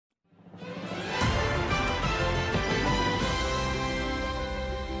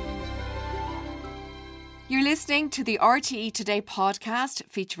listening to the RTE Today podcast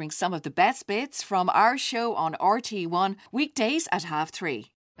featuring some of the best bits from our show on RTE1 weekdays at 3:30.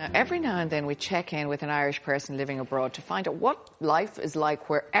 Now, every now and then we check in with an Irish person living abroad to find out what life is like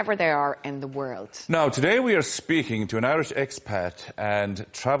wherever they are in the world. Now, today we are speaking to an Irish expat and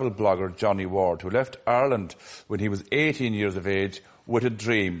travel blogger, Johnny Ward, who left Ireland when he was 18 years of age with a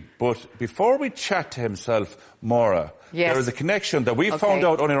dream. But before we chat to himself, Maura, there is a connection that we found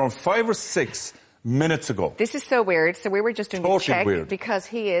out only around 5 or 6 minutes ago. This is so weird. So we were just doing a check weird. because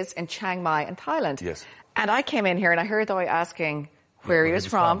he is in Chiang Mai in Thailand. Yes. And I came in here and I heard the guy asking where he was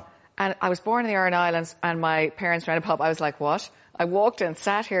from. And I was born in the Aran Islands and my parents ran a pub. I was like, what? I walked in,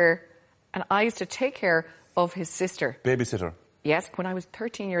 sat here, and I used to take care of his sister. Babysitter? Yes, when I was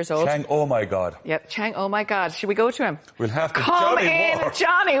 13 years old. Chiang, oh my God. Yep, Chiang, oh my God. Should we go to him? We'll have to. Come Johnny in, Ward.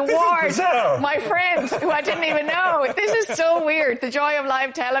 Johnny Ward, my friend, who I didn't even know. This is so weird. The joy of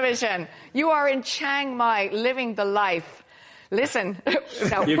live television. You are in Chiang Mai, living the life. Listen,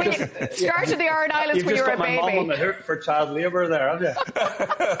 now, when you started the Aran Islands when you were a baby. You've just got my mum on the hook for child labour there, have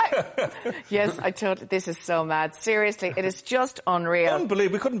you? Yes, I told you, this is so mad. Seriously, it is just unreal.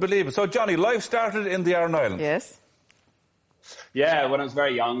 We couldn't believe it. So, Johnny, life started in the Aran Islands. Yes. Yeah, when I was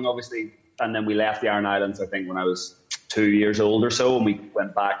very young, obviously, and then we left the Aran Islands, I think, when I was 2 years old or so, and we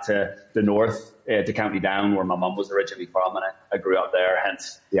went back to the north, to County Down, where my mum was originally from, and I grew up there,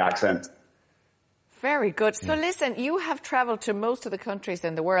 hence the accent. Very good. So listen, you have travelled to most of the countries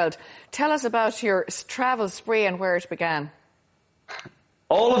in the world. Tell us about your travel spree and where it began.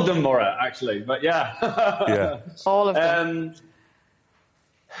 All of them, Maura, actually, but yeah. Yeah. All of them.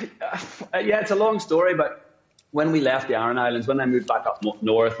 Yeah, it's a long story, but when we left the Aran Islands, when I moved back up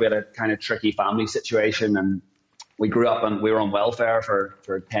north, we had a kind of tricky family situation, and we grew up and we were on welfare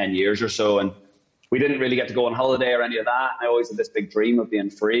for 10 years or so, and we didn't really get to go on holiday or any of that. I always had this big dream of being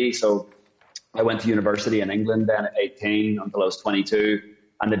free, so I went to university in England then at 18 until I was 22.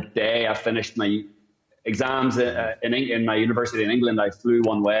 And the day I finished my exams in my university in England, I flew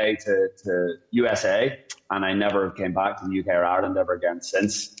one way to USA, and I never came back to the UK or Ireland ever again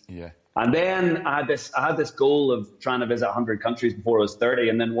since. Yeah. And then I had this goal of trying to visit 100 countries before I was 30.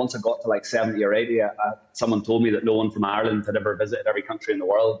 And then once I got to like 70 or 80, someone told me that no one from Ireland had ever visited every country in the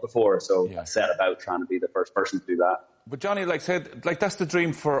world before. So I set about trying to be the first person to do that. But Johnny, that's the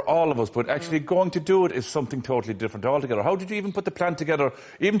dream for all of us, but actually going to do it is something totally different altogether. How did you even put the plan together,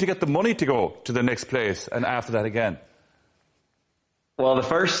 even to get the money to go to the next place and after that again? Well, the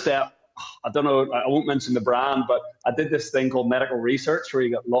first step, I don't know, I won't mention the brand, but I did this thing called medical research where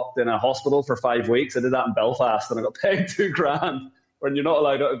you got locked in a hospital for 5 weeks. I did that in Belfast and I got paid $2,000. When you're not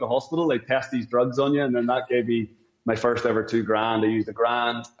allowed out of the hospital, they test these drugs on you, and then that gave me my first ever $2,000. I used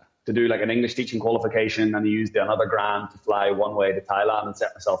 $1,000 to do like an English teaching qualification, and I used another $1,000 to fly one way to Thailand and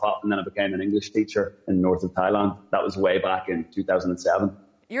set myself up, and then I became an English teacher in the north of Thailand. That was way back in 2007.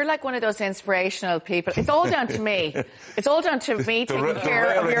 You're like one of those inspirational people. It's all down to me. It's all down to me taking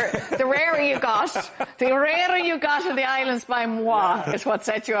care of the rarer you got. The rarer you got in the islands by moi is what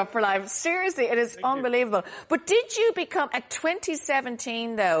set you up for life. Seriously, it is unbelievable. But did you become, at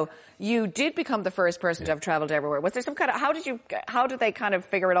 2017 though, you did become the first person to have travelled everywhere. Was there some kind of, how did they kind of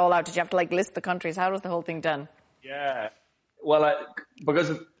figure it all out? Did you have to like list the countries? How was the whole thing done? Yeah. Well,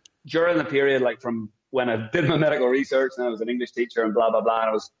 during the period, like from when I did my medical research and I was an English teacher and blah, blah, blah,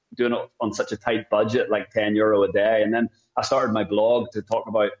 and I was doing it on such a tight budget, like €10 a day. And then I started my blog to talk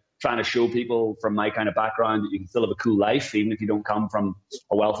about trying to show people from my kind of background that you can still have a cool life, even if you don't come from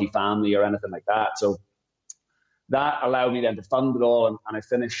a wealthy family or anything like that. So that allowed me then to fund it all. And I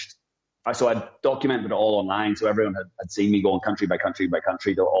finished, so I documented it all online. So everyone had seen me going country by country by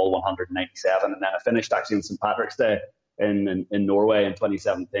country to all 197. And then I finished actually on St. Patrick's Day in Norway in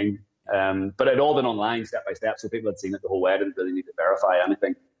 2017. But it'd all been online step by step, so people had seen it the whole way. I didn't really need to verify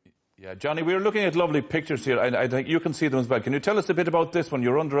anything. Yeah, Johnny, we were looking at lovely pictures here, and I think you can see them as well. Can you tell us a bit about this one?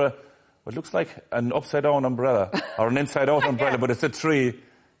 You're under what looks like an upside-down umbrella, or an inside-out umbrella, but it's a tree.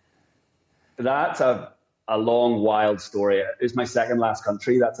 That's a long, wild story. It's my second last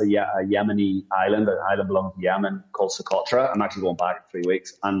country. That's a Yemeni island, an island belonging to Yemen called Socotra. I'm actually going back in 3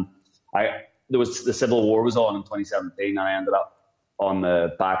 weeks. And the Civil War was on in 2017, and I ended up on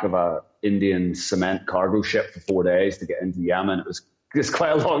the back of a Indian cement cargo ship for 4 days to get into Yemen. It's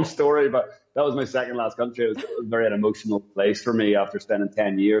quite a long story, but that was my second last country. It was very an emotional place for me after spending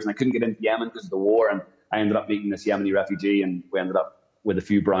 10 years. And I couldn't get into Yemen because of the war. And I ended up meeting this Yemeni refugee, and we ended up with a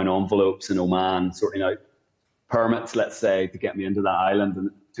few brown envelopes in Oman, sorting out permits, let's say, to get me into that island. And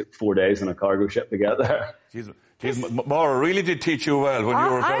it took 4 days on a cargo ship to get there. Jeez. Maura really did teach you well when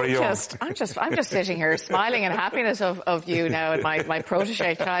you were very young. I'm just sitting here smiling in happiness of you now and my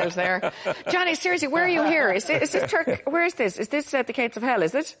protege child there. Johnny, seriously, where are you here? Is this where is this? Is this the Gates of Hell,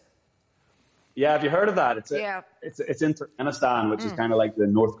 is it? Yeah, have you heard of that? It's in Turkmenistan, which is kind of like the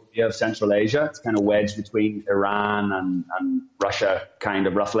North Korea of Central Asia. It's kind of wedged between Iran and Russia, kind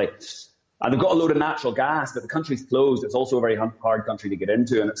of roughly. And they've got a load of natural gas, but the country's closed. It's also a very hard country to get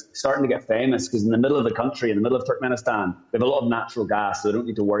into, and it's starting to get famous because in the middle of the country, in the middle of Turkmenistan, they have a lot of natural gas, so they don't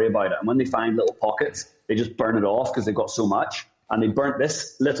need to worry about it. And when they find little pockets, they just burn it off because they've got so much. And they burnt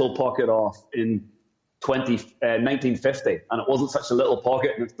this little pocket off in 1950, and it wasn't such a little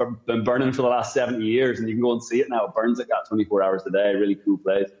pocket, and it's been burning for the last 70 years, and you can go and see it now. It burns like that 24 hours a day. Really cool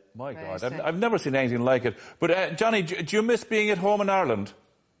place. My God, I've never seen anything like it. But Johnny, do you miss being at home in Ireland?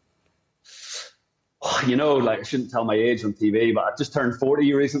 Oh, you know, like I shouldn't tell my age on TV, but I just turned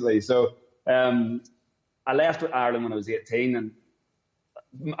 40 recently. So I left Ireland when I was 18, and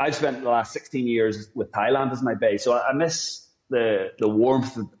I've spent the last 16 years with Thailand as my base. So I miss the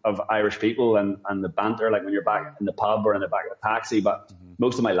warmth of Irish people and the banter, like when you're back in the pub or in the back of a taxi. But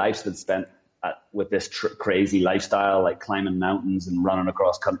most of my life's been spent with this crazy lifestyle, like climbing mountains and running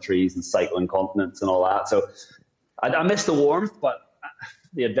across countries and cycling continents and all that. So I miss the warmth, but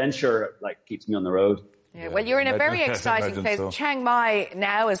the adventure like keeps me on the road. Yeah, well, you're in a very exciting place. So. Chiang Mai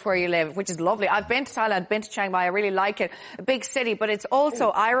now is where you live, which is lovely. I've been to Thailand, been to Chiang Mai. I really like it. A big city, but it's also,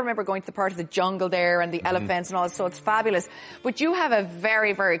 I remember going to the part of the jungle there and the elephants and all, so it's fabulous. But you have a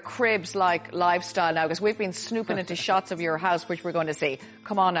very, very Cribs-like lifestyle now, because we've been snooping into shots of your house, which we're going to see.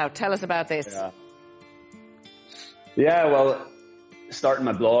 Come on now, tell us about this. Yeah, well, starting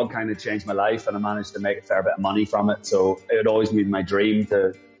my blog kind of changed my life, and I managed to make a fair bit of money from it. So it had always been my dream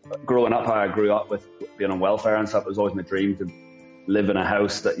to, growing up how I grew up with being on welfare and stuff, it was always my dream to live in a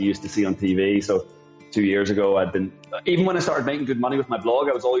house that you used to see on TV. So 2 years ago, even when I started making good money with my blog,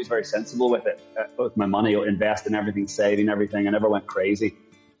 I was always very sensible with it, with my money, invest in everything, saving everything. I never went crazy.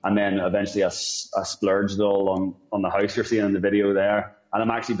 And then eventually I splurged it all on the house you're seeing in the video there. And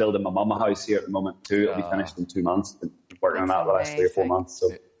I'm actually building my mum a house here at the moment too. It'll be finished in 2 months. Been working on that the last 3 or 4 months. So.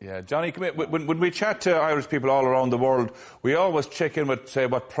 Yeah, Johnny, come here. When we chat to Irish people all around the world, we always check in with, say,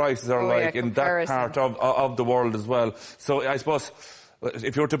 what prices are like in that part of the world as well. So I suppose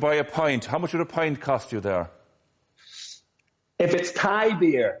if you were to buy a pint, how much would a pint cost you there? If it's Thai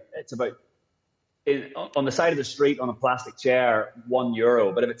beer, it's about, on the side of the street on a plastic chair,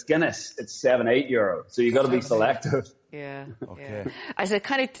 €1. But if it's Guinness, it's €7-8. So you've got to be selective. Yeah. Okay. Yeah. As a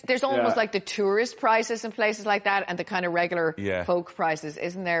kind of, there's almost like the tourist prices in places like that and the kind of regular folk prices,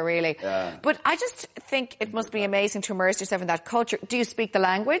 isn't there really? Yeah. But I just think it must be amazing to immerse yourself in that culture. Do you speak the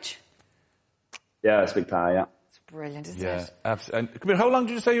language? Yeah, I speak Thai, yeah. It's brilliant, isn't it? Yeah, absolutely. And come here, how long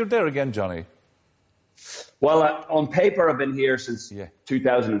did you say you were there again, Johnny? Well, on paper, I've been here since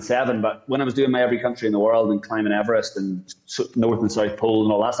 2007, but when I was doing my every country in the world and climbing Everest and North and South Pole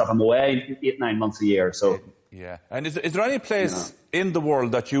and all that stuff, I'm away 8-9 months a year, so... Yeah. And is there any place in the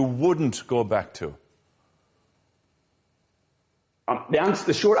world that you wouldn't go back to?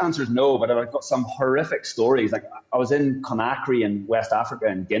 The short answer is no, but I've got some horrific stories. Like I was in Conakry in West Africa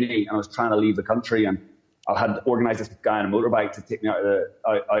in Guinea, and I was trying to leave the country, and I had organised this guy on a motorbike to take me out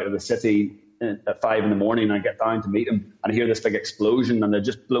of the city at 5 a.m, and I get down to meet him, and I hear this big explosion, and they're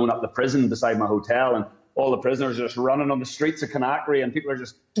just blowing up the prison beside my hotel, and all the prisoners are just running on the streets of Conakry, and people are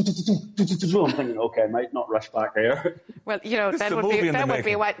just... I'm thinking, okay, I might not rush back here. Well, you know, that would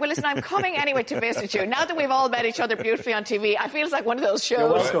be white. Well, listen, I'm coming anyway to visit you. Now that we've all met each other beautifully on TV, I feel it's like one of those shows.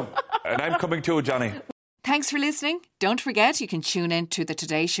 You're welcome. And I'm coming too, Johnny. Thanks for listening. Don't forget you can tune in to The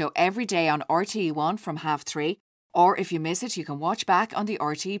Today Show every day on RTE1 from 3:30, or if you miss it, you can watch back on the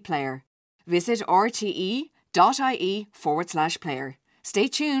RTE player. Visit rte.ie/player. Stay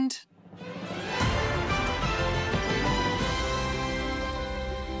tuned.